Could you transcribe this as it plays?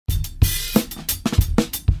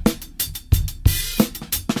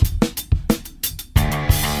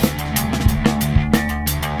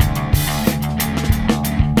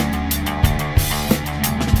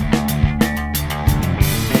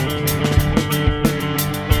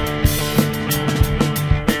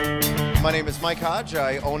name is Mike Hoj.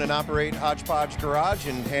 I own and operate Hoj Poj Garage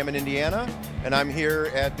in Hammond, Indiana, and I'm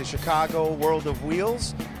here at the Chicago World of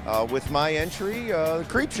Wheels with my entry,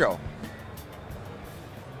 Creepshow.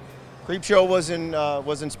 Creepshow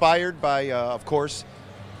was inspired by, of course,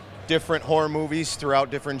 different horror movies throughout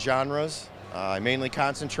different genres. I mainly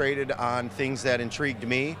concentrated on things that intrigued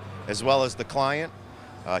me, as well as the client.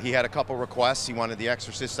 He had a couple requests. He wanted The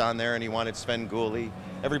Exorcist on there, and he wanted Svengoolie.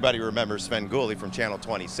 Everybody remembers Svengoolie from Channel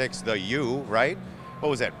 26, The U, right? What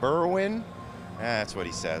was that, Berwyn? That's what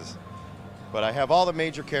he says. But I have all the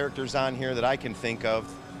major characters on here that I can think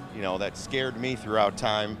of, you know, that scared me throughout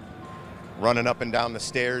time. Running up and down the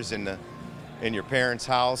stairs in your parents'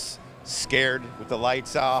 house, scared with the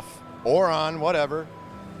lights off or on, whatever.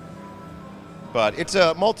 But it's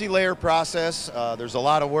a multi-layer process. There's a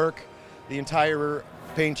lot of work. The entire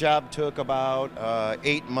paint job took about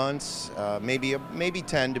 8 months, maybe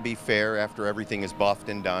 10 to be fair, after everything is buffed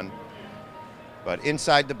and done. But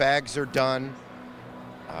inside the bags are done.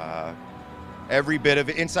 Every bit of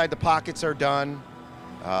it. Inside the pockets are done.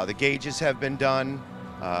 The gauges have been done.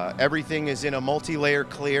 Everything is in a multi-layer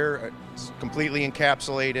clear. It's completely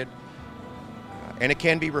encapsulated. And it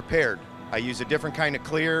can be repaired. I use a different kind of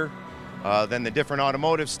clear than the different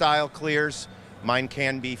automotive style clears. Mine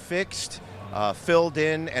can be fixed, filled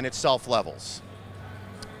in, and it self-levels.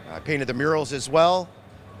 I painted the murals as well.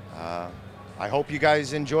 I hope you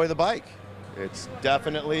guys enjoy the bike. It's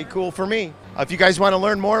definitely cool for me. If you guys want to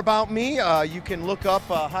learn more about me, you can look up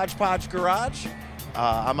Hoj Poj Garage.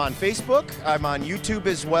 I'm on Facebook. I'm on YouTube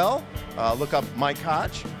as well. Look up Mike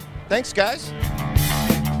Hoj. Thanks, guys.